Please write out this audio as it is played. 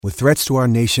With threats to our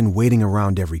nation waiting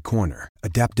around every corner,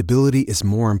 adaptability is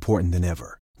more important than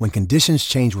ever. When conditions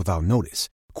change without notice,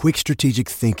 quick strategic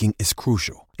thinking is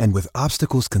crucial. And with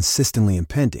obstacles consistently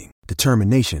impending,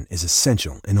 determination is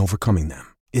essential in overcoming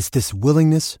them. It's this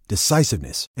willingness,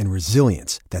 decisiveness, and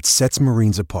resilience that sets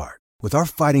Marines apart. With our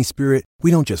fighting spirit, we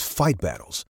don't just fight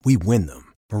battles, we win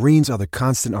them. Marines are the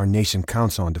constant our nation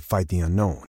counts on to fight the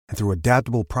unknown. And through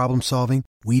adaptable problem solving,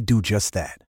 we do just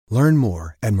that. Learn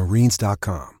more at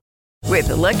marines.com. With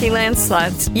the Lucky Land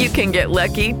Slots, you can get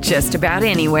lucky just about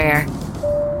anywhere.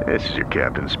 This is your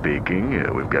captain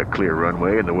speaking. We've got clear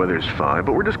runway and the weather's fine,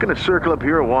 but we're just going to circle up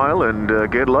here a while and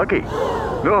get lucky.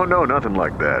 No, nothing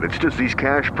like that. It's just these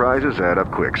cash prizes add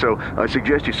up quick. So I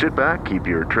suggest you sit back, keep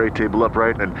your tray table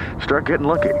upright, and start getting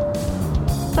lucky.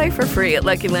 Play for free at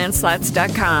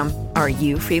LuckyLandSlots.com. Are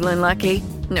you feeling lucky?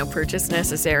 No purchase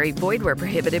necessary. Void where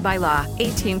prohibited by law.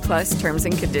 18+ terms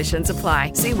and conditions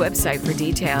apply. See website for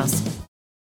details.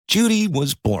 Judy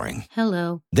was boring.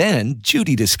 Hello. Then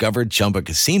Judy discovered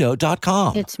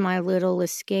ChumbaCasino.com. It's my little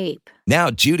escape. Now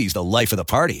Judy's the life of the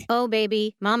party. Oh,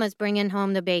 baby, mama's bringing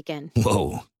home the bacon.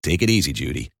 Whoa, take it easy,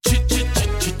 Judy.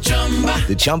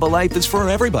 The Chumba life is for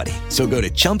everybody. So go to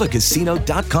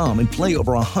ChumbaCasino.com and play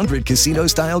over 100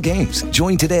 casino-style games.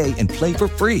 Join today and play for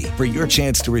free for your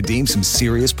chance to redeem some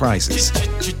serious prizes.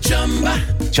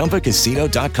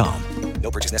 ChumbaCasino.com. No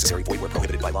purchase necessary. Void where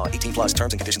prohibited by law. 18+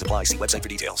 terms and conditions apply. See website for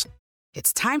details.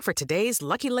 It's time for today's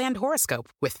Lucky Land horoscope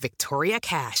with Victoria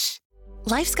Cash.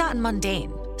 Life's gotten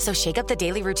mundane, so shake up the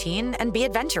daily routine and be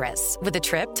adventurous with a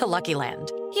trip to Lucky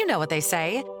Land. You know what they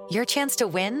say. Your chance to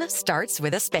win starts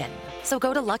with a spin. So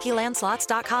go to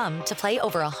LuckyLandSlots.com to play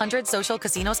over 100 social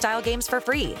casino-style games for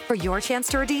free for your chance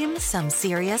to redeem some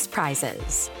serious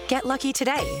prizes. Get lucky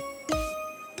today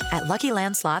at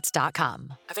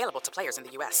LuckyLandSlots.com. Available to players in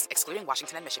the U.S., excluding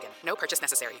Washington and Michigan. No purchase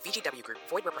necessary. VGW Group.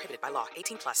 Void where prohibited by law.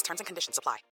 18+ terms and conditions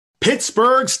apply.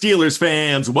 Pittsburgh Steelers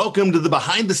fans, welcome to the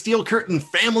Behind the Steel Curtain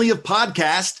family of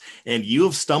podcasts, and you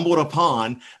have stumbled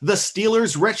upon the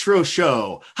Steelers Retro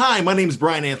Show. Hi, my name is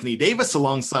Brian Anthony Davis.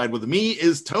 Alongside with me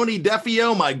is Tony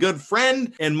Defio, my good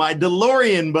friend, and my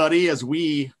DeLorean buddy, as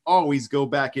we always go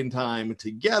back in time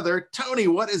together. Tony,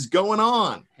 what is going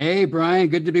on? Hey, Brian,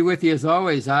 good to be with you as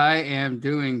always. I am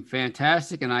doing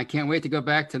fantastic, and I can't wait to go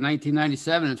back to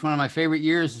 1997. It's one of my favorite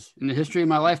years in the history of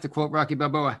my life, to quote Rocky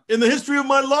Balboa. In the history of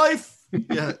my life.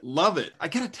 Yeah, love it. I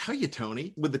got to tell you,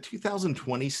 Tony, with the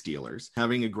 2020 Steelers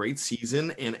having a great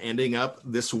season and ending up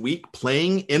this week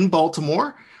playing in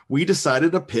Baltimore, we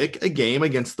decided to pick a game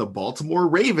against the Baltimore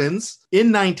Ravens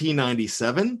in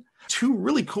 1997. Two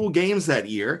really cool games that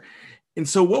year. And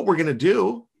so what we're going to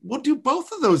do, we'll do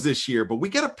both of those this year, but we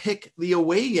got to pick the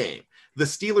away game. The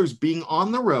Steelers being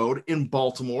on the road in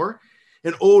Baltimore,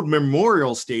 an old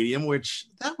Memorial Stadium, which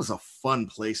that was a fun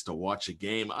place to watch a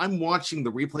game. I'm watching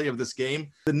the replay of this game.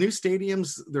 The new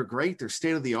stadiums, they're great. They're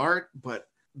state of the art, but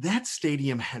that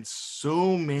stadium had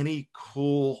so many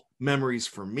cool memories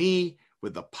for me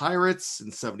with the Pirates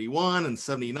in 71 and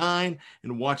 79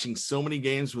 and watching so many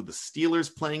games with the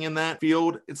Steelers playing in that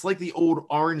field. It's like the old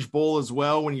Orange Bowl as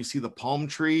well. When you see the palm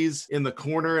trees in the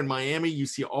corner in Miami, you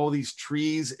see all these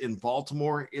trees in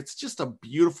Baltimore. It's just a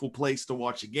beautiful place to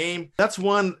watch a game. That's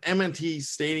one. M&T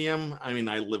Stadium. I mean,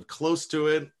 I live close to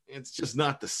it. It's just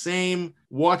not the same.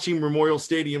 Watching Memorial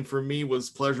Stadium for me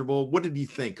was pleasurable. What did you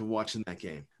think of watching that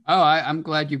game? Oh, I'm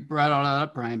glad you brought all that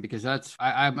up, Brian, because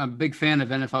I'm a big fan of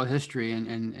NFL history,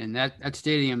 and that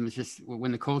stadium is just,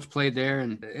 when the Colts played there,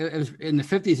 and it was in the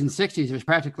 50s and 60s, it was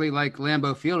practically like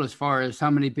Lambeau Field as far as how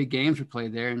many big games were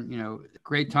played there. And, you know,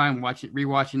 great time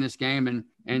rewatching this game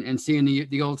and seeing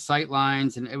the old sight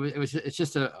lines, and it's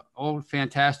just a old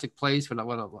fantastic place with a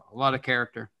lot of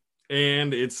character.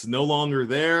 And it's no longer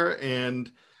there, and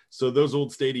so those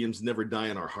old stadiums never die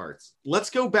in our hearts. Let's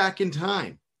go back in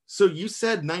time. So you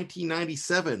said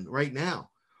 1997 right now.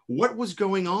 What was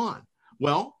going on?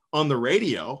 Well, on the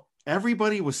radio,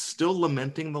 everybody was still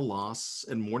lamenting the loss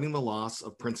and mourning the loss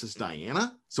of Princess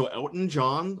Diana. So Elton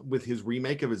John, with his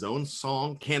remake of his own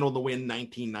song, Candle in the Wind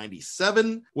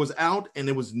 1997, was out, and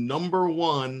it was number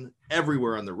one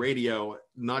everywhere on the radio,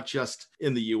 not just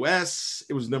in the US.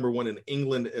 It was number one in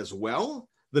England as well.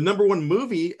 The number one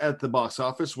movie at the box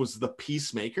office was The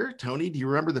Peacemaker. Tony, do you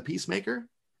remember The Peacemaker?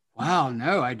 Wow,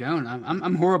 no, I don't.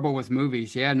 I'm horrible with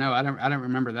movies. Yeah, no, I don't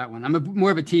remember that one. I'm more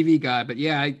of a TV guy, but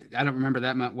yeah, I don't remember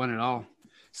that one at all.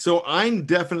 So I'm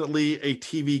definitely a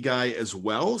TV guy as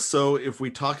well. So if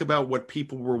we talk about what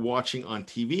people were watching on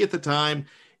TV at the time,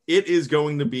 it is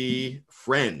going to be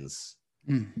Friends.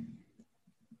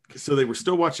 So they were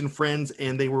still watching Friends,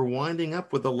 and they were winding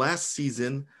up with the last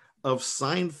season of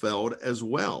Seinfeld as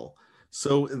well.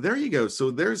 So there you go.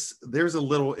 So there's a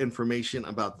little information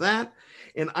about that.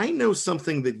 And I know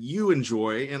something that you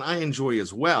enjoy and I enjoy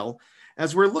as well.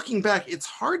 As we're looking back, it's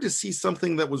hard to see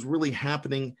something that was really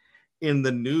happening in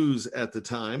the news at the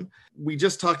time. We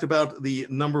just talked about the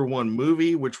 #1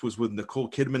 movie, which was with Nicole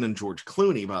Kidman and George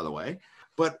Clooney, by the way.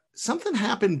 But something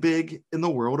happened big in the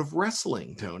world of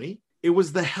wrestling, Tony. It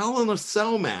was the Hell in a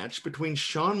Cell match between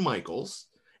Shawn Michaels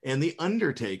and The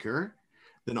Undertaker.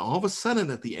 Then all of a sudden,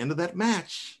 at the end of that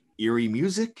match, eerie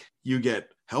music, you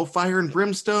get Hellfire and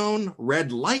Brimstone,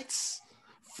 red lights,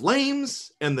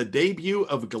 flames, and the debut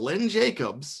of Glenn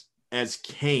Jacobs as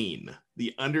Kane,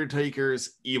 The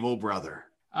Undertaker's evil brother.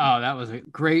 Oh, that was a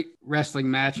great wrestling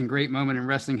match and great moment in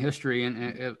wrestling history.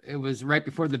 And it was right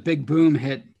before the big boom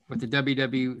hit with the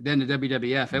then the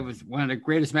WWF. It was one of the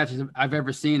greatest matches I've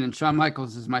ever seen. And Shawn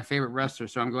Michaels is my favorite wrestler.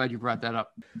 So I'm glad you brought that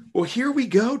up. Well, here we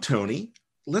go, Tony.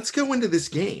 Let's go into this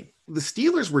game. The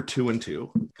Steelers were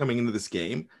 2-2 coming into this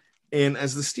game. And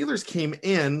as the Steelers came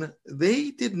in,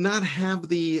 they did not have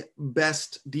the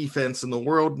best defense in the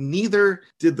world. Neither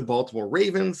did the Baltimore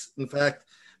Ravens. In fact,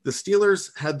 the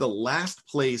Steelers had the last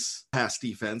place pass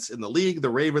defense in the league. The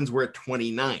Ravens were at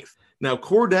 29th. Now,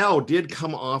 Cordell did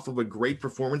come off of a great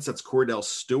performance. That's Cordell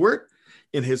Stewart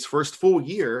in his first full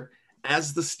year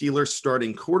as the Steelers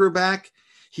starting quarterback.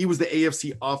 He was the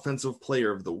AFC Offensive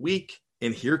Player of the Week.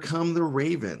 And here come the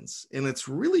Ravens. And it's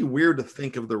really weird to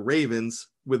think of the Ravens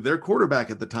with their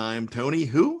quarterback at the time, Tony,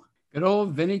 who? Good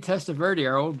old Vinny Testaverde,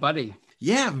 our old buddy.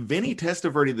 Yeah, Vinny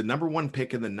Testaverde, the #1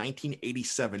 pick in the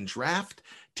 1987 draft.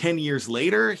 10 years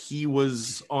later, he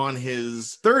was on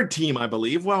his third team, I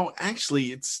believe. Well,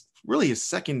 actually, it's really his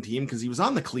second team because he was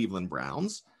on the Cleveland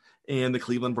Browns. And the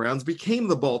Cleveland Browns became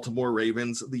the Baltimore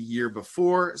Ravens the year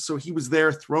before. So he was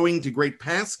there throwing to great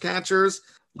pass catchers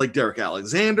like Derek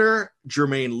Alexander,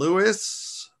 Jermaine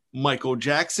Lewis, Michael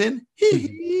Jackson.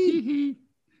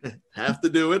 Have to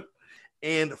do it.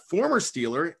 And former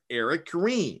Steeler Eric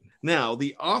Green. Now,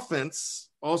 the offense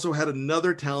also had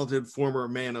another talented former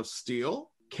Man of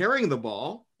Steel carrying the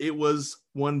ball. It was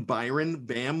one Byron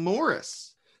Bam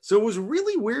Morris. So it was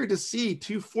really weird to see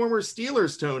two former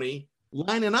Steelers, Tony,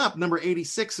 lining up number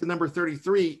 86 and number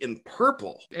 33 in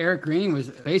purple. Eric Green was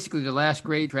basically the last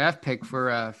great draft pick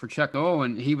for Chuck Noll,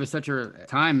 and he was such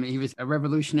he was a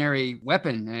revolutionary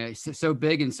weapon. So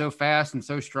big and so fast and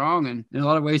so strong, and in a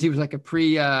lot of ways he was like a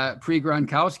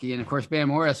pre-Gronkowski. And of course, Bam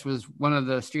Morris was one of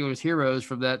the Steelers' heroes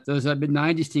from those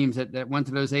mid-90s teams that went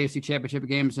to those AFC Championship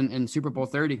games in Super Bowl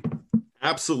 30.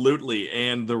 Absolutely.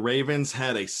 And the Ravens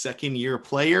had a second-year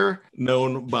player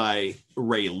known by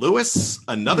Ray Lewis,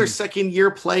 another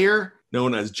second-year player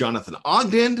known as Jonathan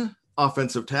Ogden,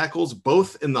 offensive tackles,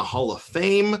 both in the Hall of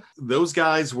Fame. Those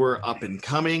guys were up and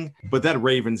coming, but that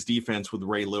Ravens defense with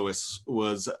Ray Lewis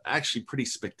was actually pretty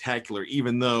spectacular,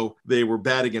 even though they were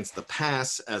bad against the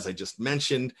pass, as I just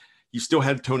mentioned. You still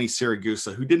had Tony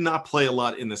Siragusa, who did not play a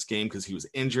lot in this game because he was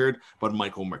injured, but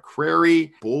Michael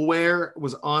McCrary, Boulware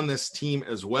was on this team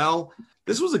as well.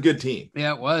 This was a good team.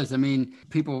 Yeah, it was. I mean,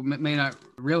 people may not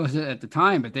realize it at the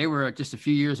time, but they were just a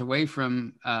few years away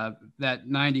from that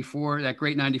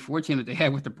great 94 team that they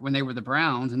had when they were the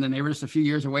Browns. And then they were just a few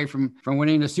years away from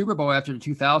winning the Super Bowl after the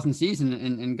 2000 season.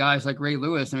 And guys like Ray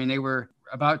Lewis, I mean, they were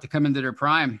about to come into their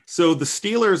prime. So the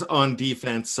Steelers on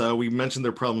defense, we mentioned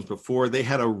their problems before. They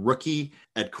had a rookie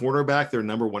at cornerback. Their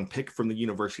 #1 pick from the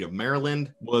University of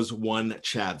Maryland was one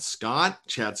Chad Scott.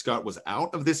 Chad Scott was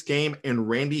out of this game, and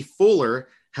Randy Fuller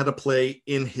had to play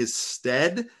in his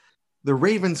stead. The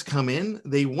Ravens come in.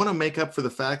 They want to make up for the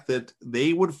fact that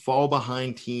they would fall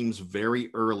behind teams very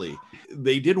early.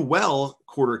 They did well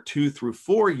quarter 2 through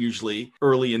 4, usually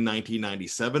early in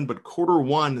 1997, but quarter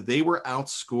 1, they were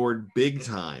outscored big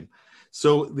time.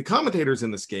 So the commentators in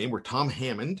this game were Tom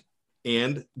Hammond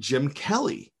and Jim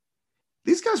Kelly.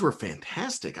 These guys were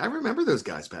fantastic. I remember those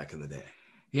guys back in the day.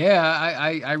 Yeah,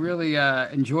 I really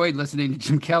enjoyed listening to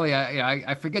Jim Kelly.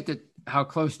 I forget how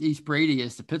close East Brady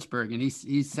is to Pittsburgh, and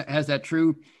he has that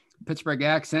true Pittsburgh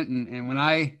accent. And when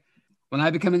I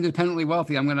become independently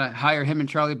wealthy, I'm going to hire him and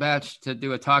Charlie Batch to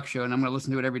do a talk show, and I'm going to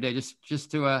listen to it every day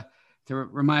just to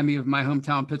remind me of my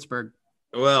hometown, Pittsburgh.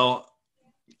 Well,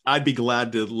 I'd be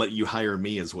glad to let you hire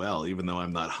me as well, even though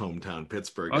I'm not hometown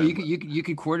Pittsburgh. Oh, you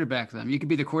could quarterback them. You could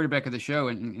be the quarterback of the show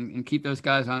and keep those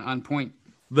guys on point.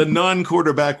 The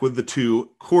non-quarterback with the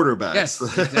two quarterbacks. Yes,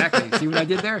 exactly. See what I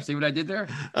did there?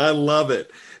 I love it.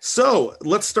 So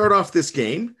let's start off this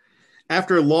game.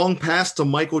 After a long pass to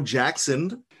Michael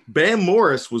Jackson, Bam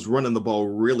Morris was running the ball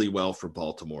really well for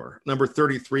Baltimore. Number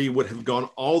 33 would have gone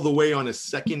all the way on his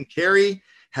second carry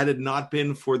had it not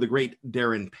been for the great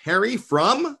Darren Perry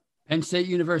from Penn State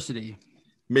University.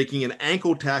 making an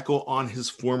ankle tackle on his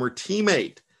former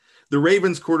teammate. The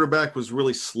Ravens quarterback was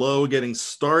really slow getting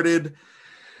started.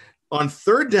 On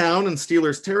third down in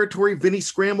Steelers territory, Vinny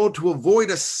scrambled to avoid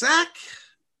a sack.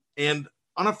 And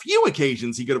on a few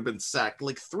occasions, he could have been sacked,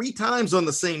 like 3 times on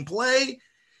the same play.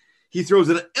 He throws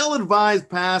an ill-advised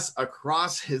pass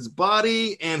across his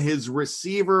body, and his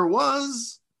receiver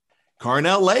was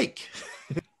Carnell Lake.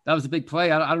 That was a big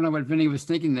play. I don't know what Vinny was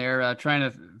thinking there,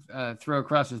 trying to throw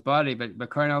across his body, but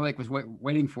Carnell Lake was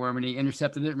waiting for him, and he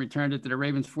intercepted it and returned it to the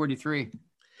Ravens 43.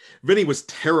 Vinny was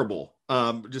terrible,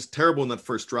 just terrible in that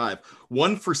first drive.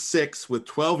 1 for 6 with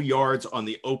 12 yards on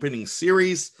the opening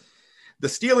series. The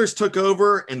Steelers took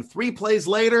over, and 3 plays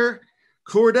later,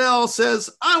 Cordell says,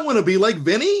 I want to be like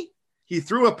Vinny. He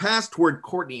threw a pass toward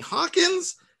Courtney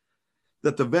Hawkins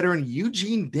that the veteran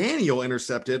Eugene Daniel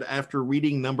intercepted after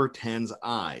reading number 10's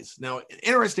eyes. Now, an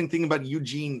interesting thing about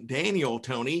Eugene Daniel,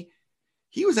 Tony,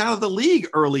 he was out of the league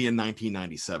early in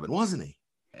 1997, wasn't he?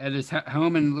 At his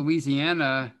home in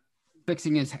Louisiana,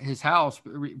 fixing his house,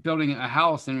 building a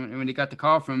house. And when he got the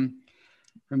call from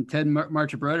Ted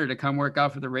Marchibroda to come work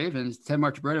out for the Ravens, Ted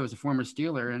Marchibroda was a former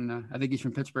Steeler, and I think he's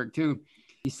from Pittsburgh too.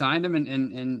 He signed him,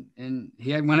 and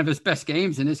he had one of his best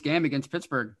games in this game against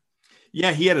Pittsburgh.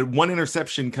 Yeah, he had 1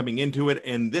 interception coming into it,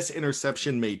 and this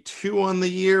interception made 2 on the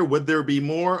year. Would there be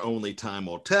more? Only time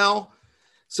will tell.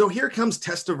 So here comes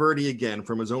Testaverde again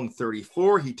from his own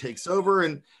 34. He takes over,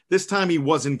 and this time he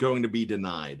wasn't going to be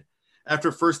denied.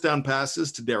 After first down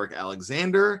passes to Derek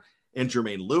Alexander and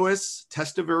Jermaine Lewis,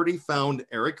 Testaverde found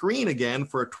Eric Green again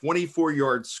for a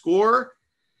 24-yard score.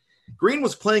 Green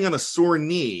was playing on a sore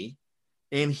knee,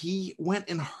 and he went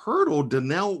and hurdled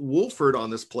Donnell Wolford on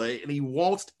this play, and he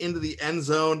waltzed into the end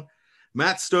zone.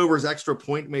 Matt Stover's extra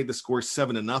point made the score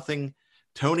 7-0.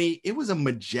 Tony, it was a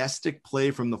majestic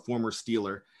play from the former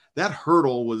Steeler. That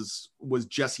hurdle was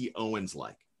Jesse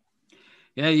Owens-like.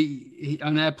 Yeah, he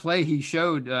on that play, he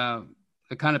showed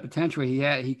the kind of potential he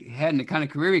had and the kind of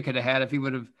career he could have had if he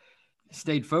would have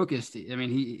stayed focused. I mean,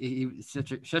 he's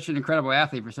such an incredible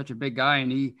athlete for such a big guy,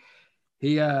 and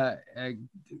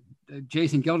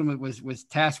Jason Gilden was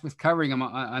tasked with covering him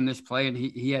on this play, and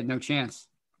he had no chance.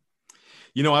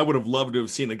 You know, I would have loved to have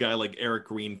seen a guy like Eric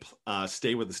Green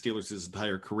stay with the Steelers his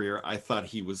entire career. I thought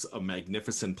he was a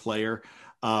magnificent player.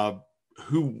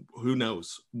 Who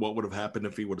knows what would have happened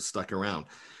if he would have stuck around.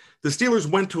 The Steelers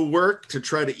went to work to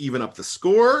try to even up the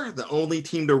score. The only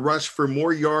team to rush for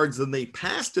more yards than they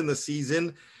passed in the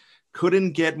season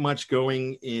couldn't get much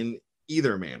going in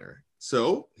either manner.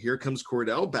 So here comes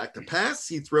Cordell back to pass.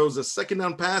 He throws a second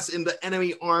down pass into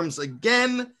enemy arms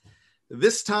again.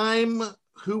 This time,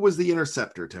 who was the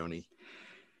interceptor, Tony?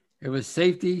 It was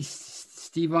safety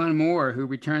Stephon Moore, who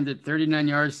returned it 39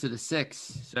 yards to the 6.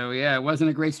 So, yeah, it wasn't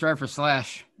a great start for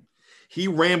Slash. He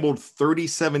rambled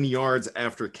 37 yards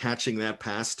after catching that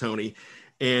pass, Tony,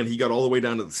 and he got all the way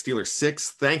down to the Steelers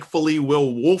 6. Thankfully,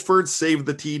 Will Wolford saved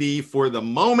the TD for the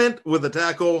moment with a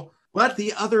tackle. But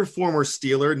the other former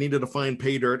Steeler needed to find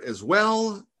pay dirt as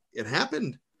well. It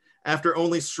happened. After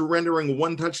only surrendering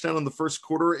 1 touchdown in the first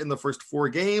quarter in the first 4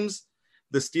 games,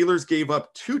 the Steelers gave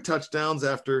up 2 touchdowns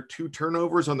after 2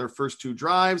 turnovers on their first 2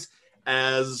 drives.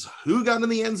 As who got in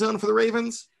the end zone for the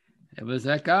Ravens? It was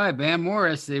that guy, Bam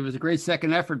Morris. It was a great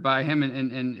second effort by him,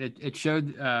 and it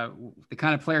showed the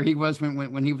kind of player he was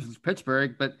when he was in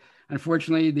Pittsburgh. But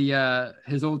unfortunately,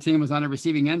 his old team was on the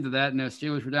receiving end of that, and the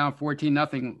Steelers were down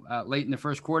 14-0 late in the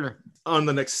first quarter. On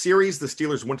the next series, the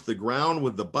Steelers went to the ground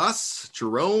with the bus,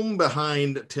 Jerome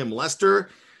behind Tim Lester.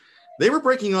 They were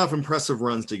breaking off impressive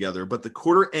runs together, but the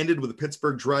quarter ended with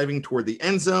Pittsburgh driving toward the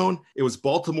end zone. It was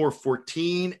Baltimore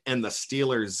 14 and the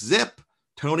Steelers zip.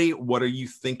 Tony, what are you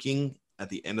thinking at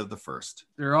the end of the first?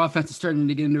 Their offense is starting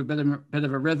to get into a bit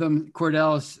of a rhythm.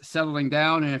 Cordell is settling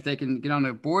down, and if they can get on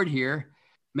the board here,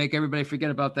 make everybody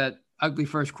forget about that ugly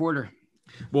first quarter.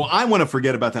 Well, I want to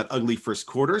forget about that ugly first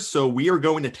quarter, so we are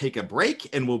going to take a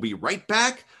break, and we'll be right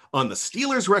back on the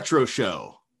Steelers Retro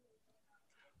Show.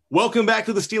 Welcome back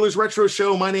to the Steelers Retro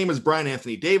Show. My name is Brian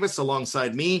Anthony Davis.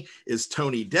 Alongside me is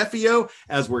Tony Defio,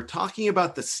 as we're talking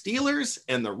about the Steelers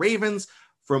and the Ravens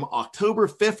from October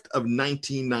 5th of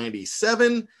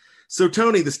 1997. So,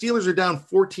 Tony, the Steelers are down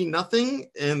 14-0,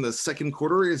 and the second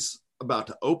quarter is about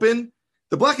to open.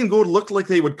 The black and gold looked like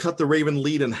they would cut the Raven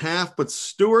lead in half, but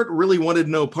Stewart really wanted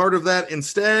no part of that.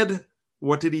 Instead,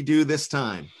 what did he do this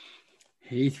time?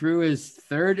 He threw his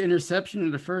 3rd interception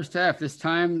in the first half, this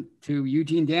time to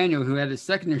Eugene Daniel, who had his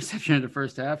 2nd interception in the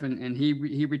first half, and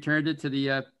he returned it to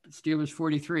the Steelers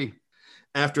 43.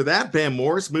 After that, Bam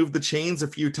Morris moved the chains a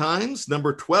few times.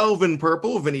 Number 12 in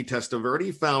purple, Vinny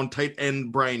Testaverde, found tight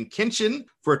end Brian Kinchin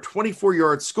for a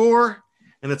 24-yard score.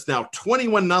 and it's now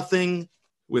 21-0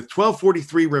 with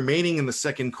 12:43 remaining in the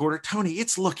second quarter. Tony,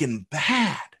 it's looking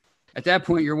bad. At that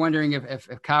point, you're wondering if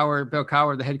Bill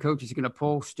Cowher, the head coach, is going to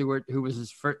pull Stewart, who was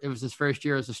his first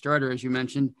year as a starter, as you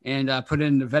mentioned, and put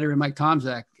in the veteran Mike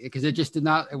Tomczak, because it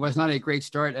was not a great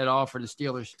start at all for the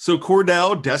Steelers. So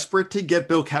Cordell, desperate to get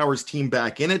Bill Cowher's team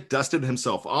back in it, dusted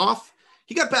himself off.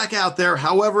 He got back out there.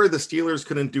 However, the Steelers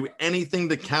couldn't do anything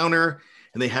to counter,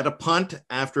 and they had a punt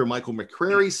after Michael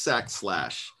McCrary sack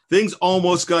slash. Things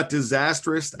almost got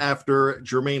disastrous after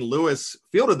Jermaine Lewis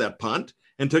fielded that punt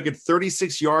and took it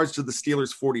 36 yards to the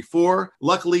Steelers' 44.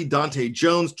 Luckily, Dante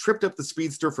Jones tripped up the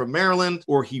speedster from Maryland,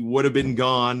 or he would have been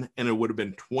gone, and it would have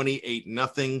been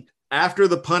 28-0. After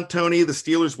the punt, Tony, the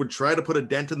Steelers would try to put a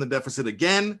dent in the deficit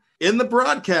again. In the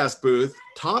broadcast booth,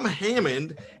 Tom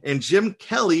Hammond and Jim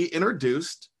Kelly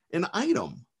introduced an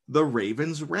item, the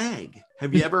Ravens rag.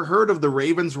 Have you ever heard of the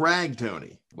Ravens rag,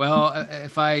 Tony? Well,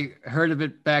 if I heard of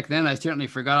it back then, I certainly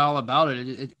forgot all about it.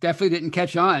 It definitely didn't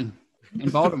catch on in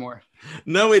Baltimore.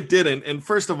 No, it didn't. And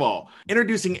first of all,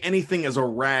 introducing anything as a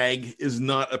rag is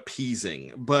not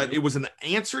appeasing, but it was an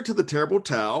answer to the terrible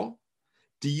towel.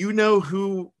 Do you know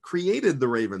who created the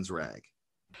Ravens rag?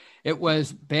 It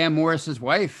was Bam Morris's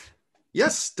wife.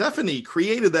 Yes, Stephanie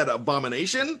created that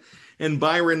abomination, and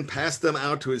Byron passed them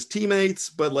out to his teammates.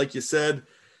 But like you said,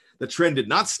 the trend did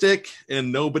not stick,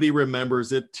 and nobody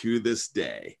remembers it to this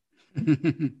day.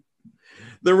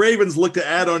 The Ravens looked to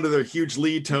add on to their huge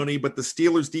lead, Tony, but the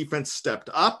Steelers defense stepped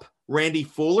up. Randy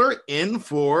Fuller in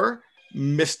for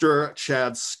Mr.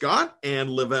 Chad Scott, and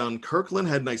Levon Kirkland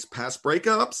had nice pass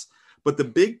breakups, but the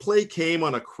big play came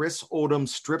on a Chris Odom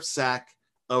strip sack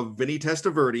of Vinny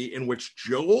Testaverde, in which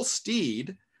Joel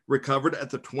Steed recovered at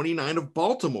the 29 of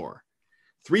Baltimore.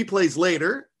 3 plays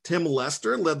later, Tim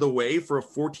Lester led the way for a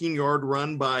 14-yard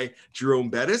run by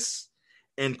Jerome Bettis,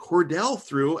 and Cordell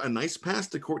threw a nice pass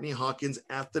to Courtney Hawkins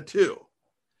at the 2.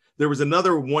 There was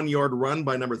another 1-yard run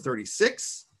by number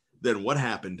 36. Then what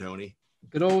happened, Tony?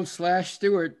 Good old Slash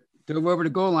Stewart dove over the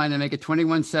goal line to make it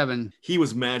 21-7. He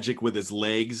was magic with his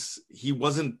legs. He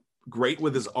wasn't great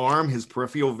with his arm. His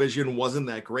peripheral vision wasn't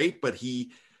that great, but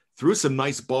he threw some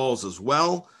nice balls as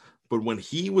well. But when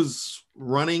he was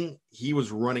running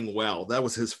well. That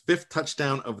was his 5th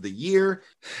touchdown of the year.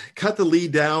 Cut the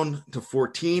lead down to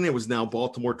 14. It was now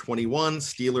Baltimore 21,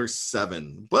 Steelers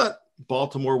 7. But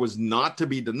Baltimore was not to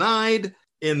be denied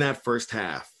in that first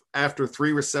half. After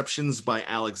 3 receptions by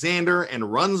Alexander and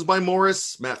runs by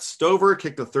Morris, Matt Stover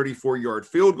kicked a 34-yard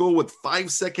field goal with 5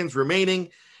 seconds remaining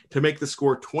to make the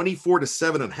score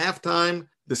 24-7 at halftime.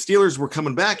 The Steelers were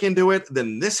coming back into it.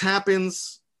 Then this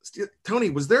happens.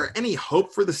 Tony, was there any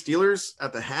hope for the Steelers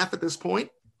at the half at this point?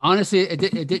 Honestly, it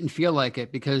didn't feel like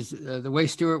it, because the way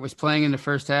Stewart was playing in the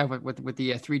first half with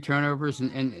the 3 turnovers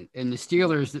and the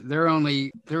Steelers, their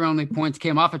only points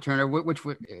came off a turnover, which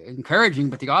were encouraging,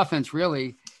 but the offense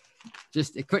really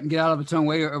it couldn't get out of its own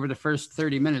way over the first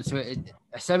 30 minutes. So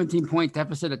a 17-point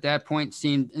deficit at that point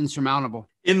seemed insurmountable.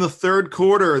 In the third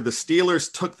quarter, the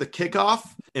Steelers took the kickoff,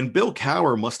 and Bill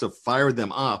Cowher must have fired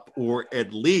them up, or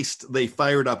at least they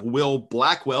fired up Will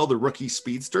Blackwell, the rookie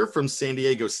speedster from San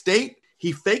Diego State.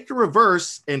 He faked a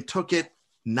reverse and took it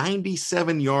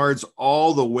 97 yards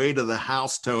all the way to the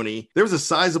house, Tony. There was a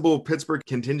sizable Pittsburgh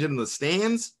contingent in the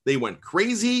stands. They went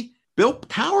crazy. Bill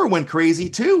Cowher went crazy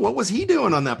too. What was he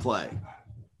doing on that play?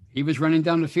 He was running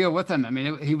down the field with them. I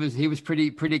mean, he was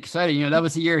pretty excited. You know, that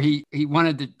was the year he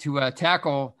wanted to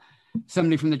tackle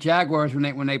somebody from the Jaguars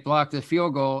when they blocked the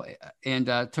field goal and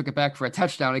took it back for a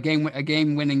touchdown,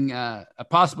 a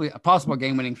possible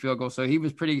game winning field goal. So he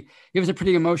was a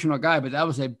pretty emotional guy, but that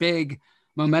was a big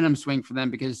momentum swing for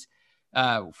them, because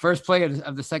first play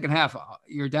of the second half,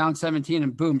 you're down 17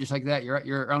 and boom, just like that,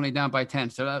 you're only down by 10.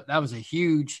 So that was a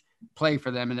huge play for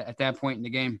them at that point in the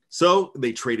game. So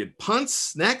they traded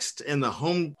punts next, and the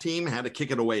home team had to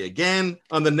kick it away again.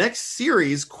 On the next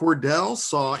series, Cordell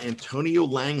saw Antonio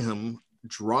Langham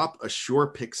drop a sure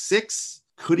pick 6.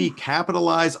 Could he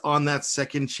capitalize on that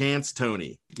second chance,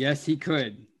 Tony? Yes, he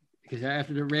could, because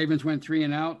after the Ravens went 3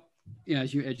 and out, you know,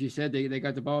 as you said, they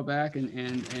got the ball back,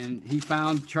 and he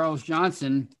found Charles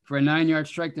Johnson for a 9-yard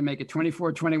strike to make it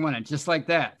 24-21. And just like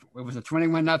that, it was a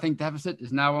 21-0 deficit,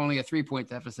 is now only a 3-point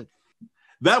deficit.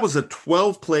 That was a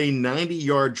 12-play,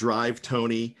 90-yard drive,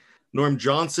 Tony. Norm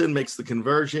Johnson makes the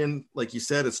conversion. Like you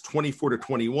said, it's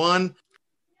 24-21.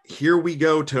 Here we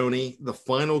go, Tony. The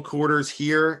final quarters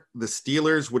here. The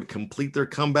Steelers would complete their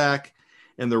comeback,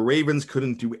 and the Ravens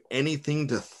couldn't do anything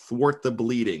to thwart the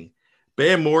bleeding.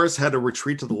 Bam Morris had to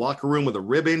retreat to the locker room with a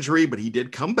rib injury, but he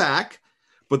did come back,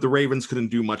 but the Ravens couldn't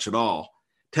do much at all.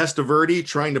 Testaverde,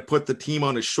 trying to put the team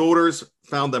on his shoulders,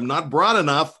 found them not broad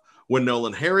enough when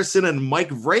Nolan Harrison and Mike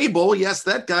Vrabel, yes,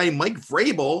 that guy, Mike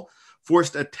Vrabel,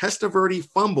 forced a Testaverde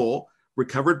fumble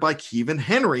recovered by Kevin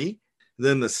Henry.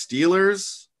 Then the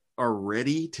Steelers are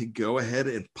ready to go ahead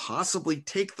and possibly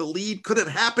take the lead. Could it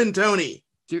happen, Tony?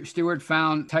 Stewart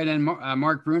found tight end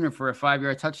Mark Bruner for a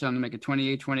 5-yard touchdown to make it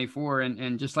 28-24.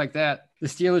 And just like that, the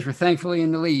Steelers were thankfully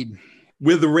in the lead.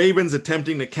 With the Ravens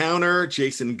attempting to counter,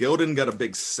 Jason Gilden got a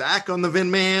big sack on the Vin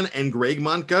Man, and Greg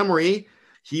Montgomery,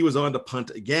 he was on to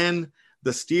punt again.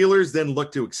 The Steelers then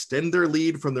looked to extend their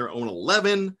lead from their own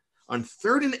 11. On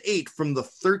 3rd and 8 from the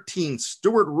 13,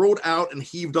 Stewart rolled out and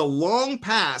heaved a long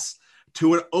pass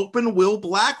to an open Will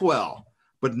Blackwell.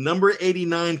 But number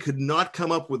 89 could not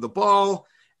come up with the ball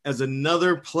as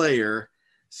another player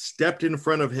stepped in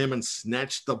front of him and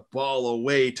snatched the ball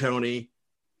away, Tony.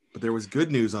 But there was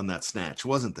good news on that snatch,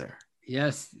 wasn't there?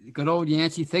 Yes, good old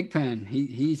Yancey Thigpen.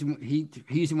 He's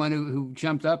the one who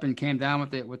jumped up and came down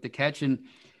with the catch and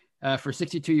for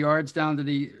 62 yards down to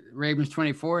the Ravens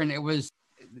 24, and it was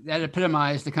that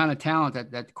epitomized the kind of talent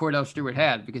that Cordell Stewart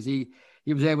had, because he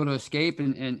was able to escape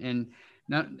and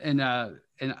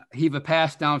heave a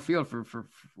pass downfield for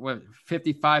what,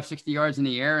 55, 60 yards in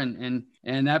the air, and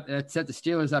that set the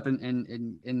Steelers up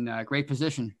in great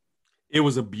position. It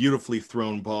was a beautifully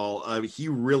thrown ball. He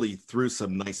really threw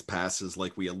some nice passes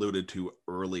like we alluded to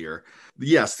earlier.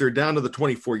 Yes, they're down to the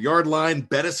 24-yard line.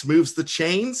 Bettis moves the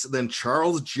chains. Then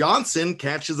Charles Johnson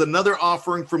catches another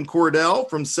offering from Cordell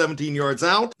from 17 yards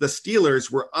out. The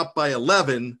Steelers were up by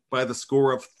 11 by the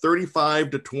score of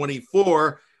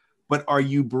 35-24. But are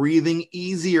you breathing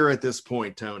easier at this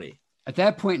point, Tony? At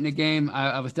that point in the game,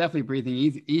 I was definitely breathing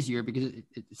easier, because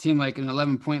it seemed like an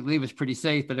 11-point lead was pretty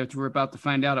safe. But as we're about to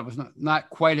find out, it was not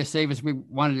quite as safe as we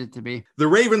wanted it to be. The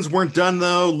Ravens weren't done,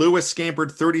 though. Lewis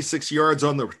scampered 36 yards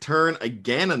on the return.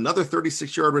 Again, another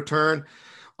 36-yard return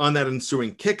on that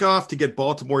ensuing kickoff to get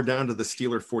Baltimore down to the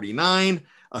Steeler 49.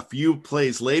 A few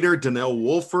plays later, Donnell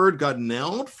Wolford got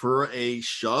nailed for a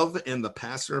shove and the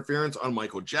pass interference on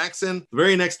Michael Jackson. The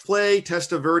very next play,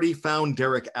 Testaverde found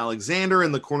Derek Alexander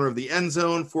in the corner of the end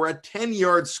zone for a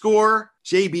 10-yard score.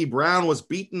 J.B. Brown was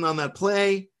beaten on that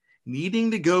play,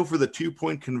 needing to go for the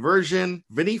 2-point conversion.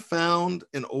 Vinny found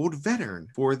an old veteran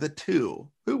for the 2.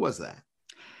 Who was that?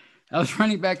 I was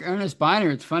running back Ernest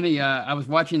Biner. It's funny. I was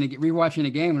rewatching the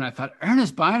game, and I thought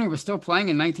Ernest Biner was still playing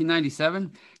in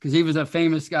 1997, because he was a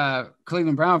famous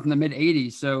Cleveland Brown from the mid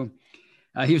 '80s. So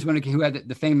he was one who had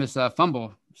the famous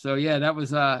fumble. So yeah, that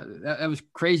was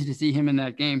crazy to see him in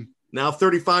that game. Now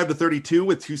 35-32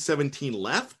 with 2:17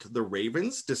 left. The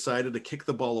Ravens decided to kick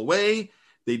the ball away.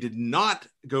 They did not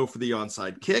go for the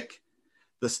onside kick.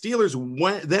 The Steelers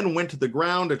then went to the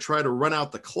ground to try to run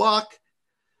out the clock.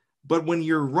 But when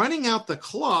you're running out the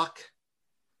clock,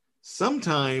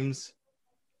 sometimes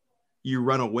you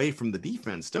run away from the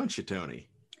defense, don't you, Tony?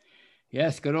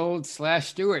 Yes, good old Slash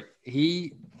Stewart.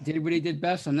 He did what he did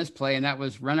best on this play, and that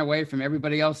was run away from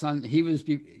everybody else. He was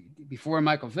before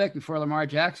Michael Vick, before Lamar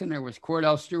Jackson. There was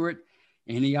Cordell Stewart,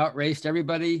 and he outraced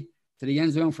everybody to the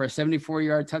end zone for a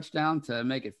 74-yard touchdown to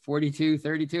make it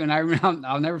 42-32. And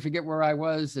I'll never forget where I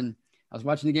was, and I was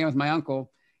watching the game with my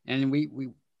uncle, and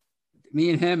me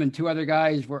and him and 2 other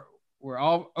guys were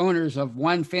all owners of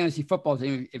one fantasy football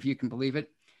team, if you can believe it.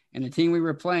 And the team we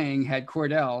were playing had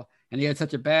Cordell, and he had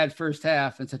such a bad first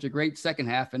half and such a great second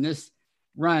half. And this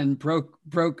run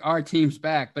broke our team's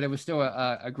back, but it was still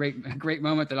a great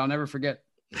moment that I'll never forget.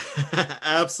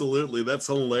 Absolutely. That's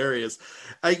hilarious.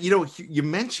 You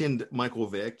mentioned Michael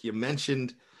Vick, you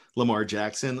mentioned Lamar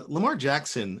Jackson. Lamar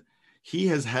Jackson, he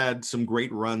has had some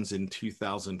great runs in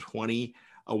 2020.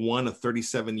 Won a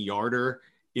 37-yarder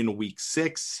in week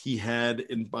 6. He had,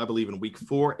 I believe in week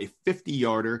 4, a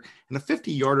 50-yarder, and a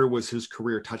 50-yarder was his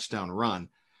career touchdown run.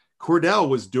 Cordell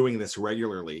was doing this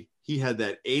regularly. He had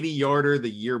that 80-yarder the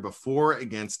year before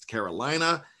against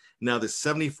Carolina. Now the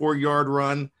 74-yard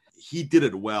run, he did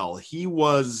it well. He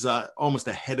was almost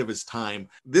ahead of his time.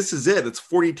 This is it. It's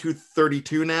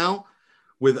 42-32 now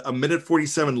with a minute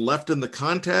 47 left in the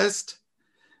contest.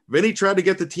 Vinny tried to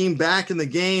get the team back in the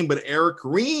game, but Eric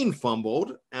Green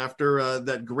fumbled after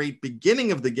that great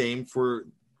beginning of the game for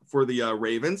the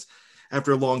Ravens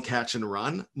after a long catch and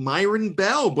run. Myron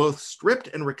Bell both stripped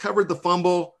and recovered the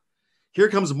fumble. Here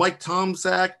comes Mike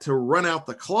Tomczak to run out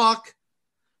the clock,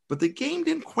 but the game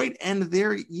didn't quite end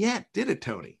there yet, did it,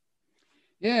 Tony?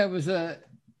 Yeah,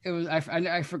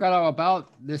 I forgot all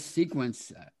about this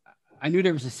sequence. I knew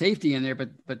there was a safety in there,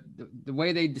 but the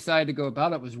way they decided to go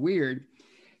about it was weird.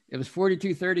 It was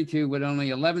 42-32 with only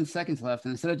 11 seconds left.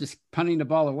 And instead of just punting the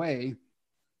ball away,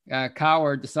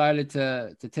 Cowher decided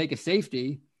to take a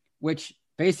safety, which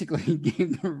basically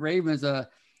gave the Ravens a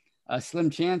slim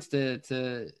chance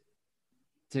to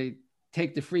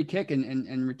take the free kick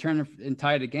and return and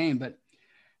tie the game. But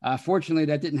fortunately,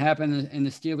 that didn't happen, and the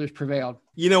Steelers prevailed.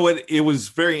 You know what? It was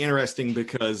very interesting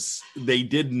because they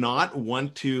did not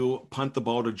want to punt the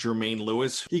ball to Jermaine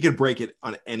Lewis. He could break it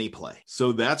on any play.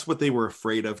 So that's what they were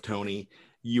afraid of, Tony.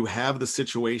 You have the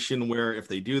situation where if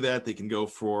they do that, they can go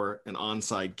for an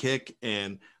onside kick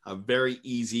and a very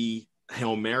easy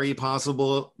Hail Mary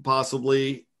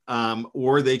possibly,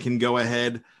 or they can go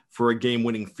ahead for a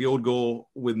game-winning field goal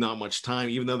with not much time,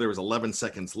 even though there was 11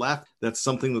 seconds left. That's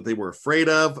something that they were afraid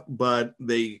of, but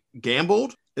they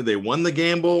gambled, and they won the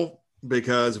gamble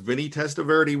because Vinny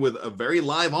Testaverde, with a very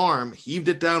live arm, heaved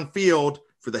it downfield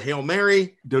for the Hail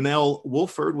Mary. Donnell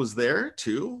Wolford was there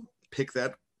to pick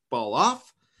that ball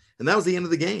off, and that was the end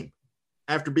of the game.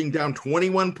 After being down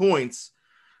 21 points,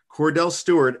 Cordell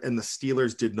Stewart and the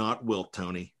Steelers did not wilt,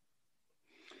 Tony.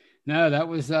 No, that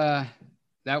was a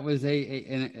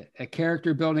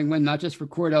character building win, not just for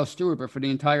Cordell Stewart, but for the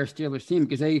entire Steelers team,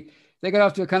 because they got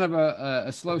off to a kind of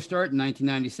a slow start in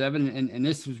 1997. And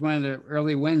this was one of the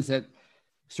early wins that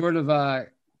sort of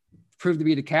proved to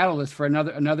be the catalyst for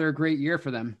another great year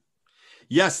for them.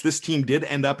 Yes, this team did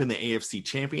end up in the AFC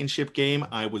Championship game.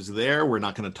 I was there. We're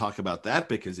not going to talk about that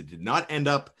because it did not end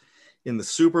up in the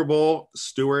Super Bowl.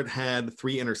 Stewart had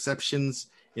 3 interceptions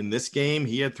in this game.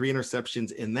 He had 3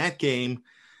 interceptions in that game.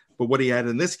 But what he had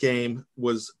in this game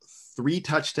was 3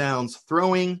 touchdowns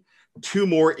throwing, 2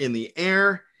 more in the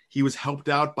air. He was helped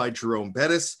out by Jerome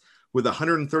Bettis with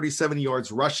 137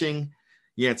 yards rushing.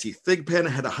 Yancey Thigpen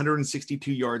had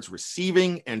 162 yards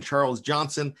receiving, and Charles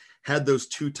Johnson had those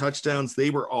 2 touchdowns. They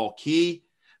were all key.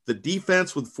 The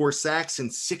defense with 4 sacks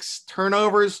and 6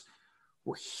 turnovers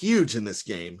were huge in this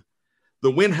game. The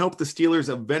win helped the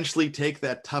Steelers eventually take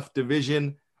that tough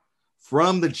division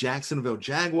from the Jacksonville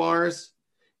Jaguars.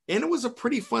 And it was a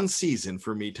pretty fun season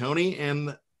for me, Tony.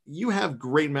 And you have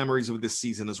great memories of this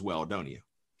season as well, don't you?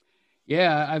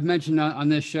 Yeah, I've mentioned on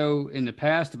this show in the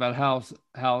past about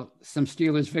how some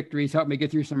Steelers victories helped me get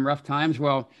through some rough times.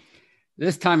 Well,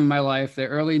 this time in my life, the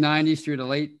early 90s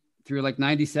through like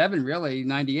 97, really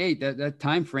 98, that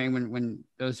time frame when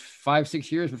those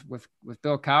 5-6 years with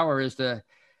Bill Cowher as the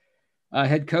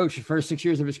head coach, the first 6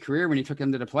 years of his career when he took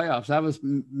him to the playoffs, that was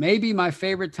maybe my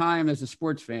favorite time as a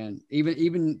sports fan,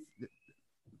 even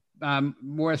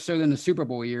more so than the Super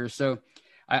Bowl years. So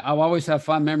I'll always have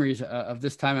fond memories of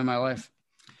this time in my life.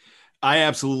 I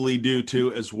absolutely do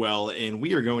too as well. And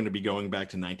we are going to be going back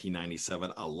to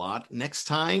 1997 a lot. Next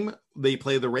time they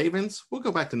play the Ravens, we'll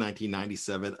go back to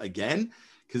 1997 again,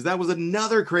 because that was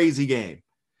another crazy game.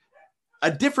 A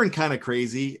different kind of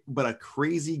crazy, but a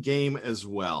crazy game as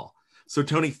well. So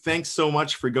Tony, thanks so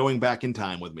much for going back in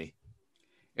time with me.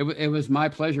 It was my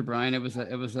pleasure, Brian. It was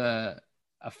a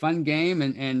fun game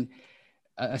and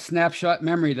a snapshot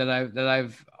memory that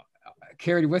I've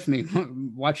carried with me,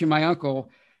 watching my uncle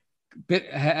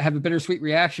have a bittersweet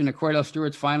reaction to Cordell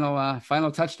Stewart's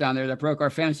final touchdown there that broke our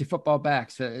fantasy football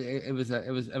back. So it was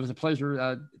a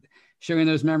pleasure sharing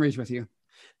those memories with you.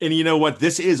 And you know what?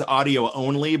 This is audio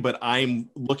only, but I'm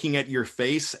looking at your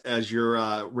face as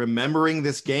you're remembering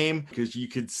this game, because you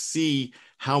could see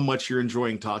how much you're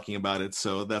enjoying talking about it.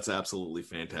 So that's absolutely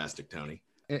fantastic, Tony.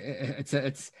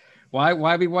 It's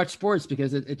why we watch sports,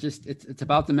 because it's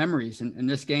about the memories, and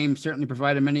this game certainly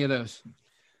provided many of those.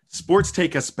 Sports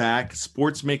take us back.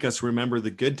 Sports make us remember the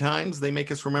good times. They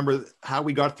make us remember how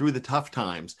we got through the tough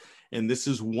times. And this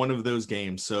is one of those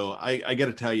games. So I got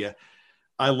to tell you,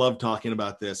 I love talking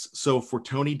about this. So for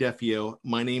Tony Defeo,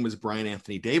 my name is Brian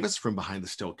Anthony Davis from Behind the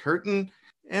Steel Curtain.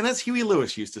 And as Huey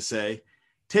Lewis used to say,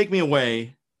 take me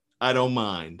away, I don't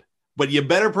mind. But you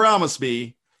better promise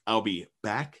me I'll be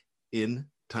back in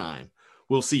time.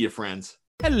 We'll see you, friends.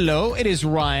 Hello, it is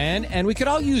Ryan, and we could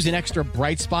all use an extra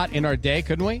bright spot in our day,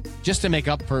 couldn't we? Just to make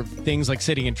up for things like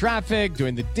sitting in traffic,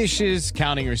 doing the dishes,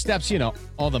 counting your steps,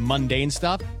 all the mundane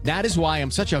stuff. That is why I'm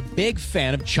such a big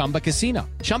fan of Chumba Casino.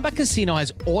 Chumba Casino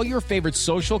has all your favorite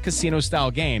social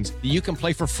casino-style games that you can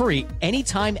play for free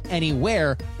anytime,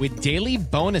 anywhere with daily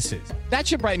bonuses. That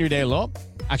should brighten your day a little.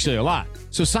 Actually, a lot.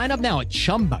 So sign up now at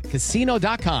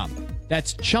ChumbaCasino.com.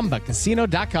 That's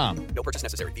ChumbaCasino.com. No purchase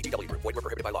necessary. VGW Group. Void where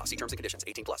prohibited by law. See terms and conditions.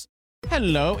 18+.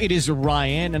 Hello, it is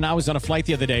Ryan, and I was on a flight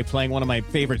the other day playing one of my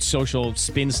favorite social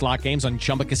spin slot games on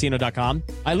ChumbaCasino.com.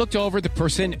 I looked over at the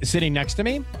person sitting next to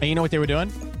me, and you know what they were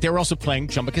doing? They were also playing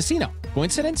Chumba Casino.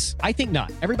 Coincidence? I think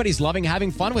not. Everybody's loving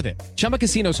having fun with it. Chumba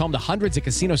Casino is home to hundreds of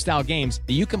casino-style games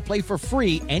that you can play for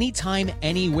free anytime,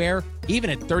 anywhere, even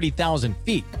at 30,000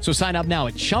 feet. So sign up now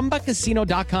at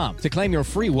ChumbaCasino.com to claim your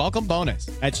free welcome bonus.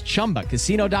 That's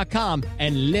ChumbaCasino.com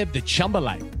and live the Chumba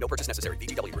life. No purchase necessary.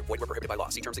 VGW Group. Void where prohibited by law.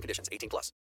 See terms and conditions.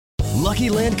 18+. Lucky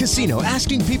Land Casino,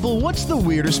 asking people, what's the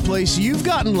weirdest place you've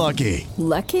gotten lucky?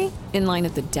 Lucky? In line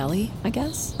at the deli, I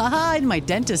guess? Aha, in my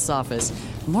dentist's office.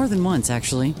 More than once,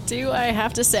 actually. Do I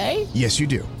have to say? Yes, you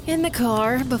do. In the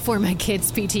car before my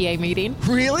kids' PTA meeting.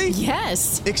 Really?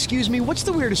 Yes. Excuse me, what's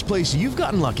the weirdest place you've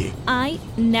gotten lucky? I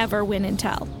never win and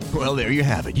tell. Well, there you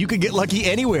have it. You can get lucky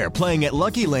anywhere, playing at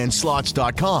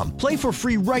LuckyLandSlots.com. Play for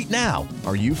free right now.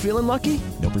 Are you feeling lucky?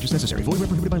 No purchase necessary. Void where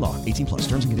prohibited by law. 18+.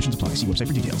 Terms and conditions apply. See website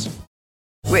for details.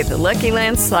 With the Lucky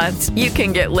Land Slots, you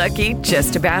can get lucky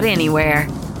just about anywhere.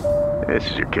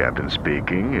 This is your captain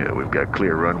speaking. We've got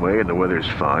clear runway and the weather's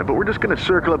fine, but we're just going to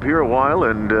circle up here a while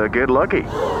and get lucky.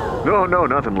 No,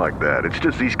 nothing like that. It's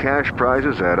just these cash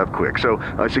prizes add up quick. So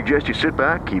I suggest you sit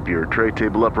back, keep your tray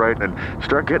table upright, and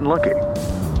start getting lucky.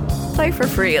 Play for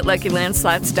free at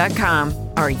LuckyLandSlots.com.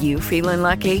 Are you feeling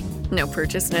lucky? No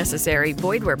purchase necessary.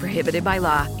 Void where prohibited by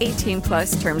law.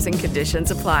 18+ terms and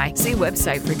conditions apply. See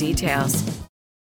website for details.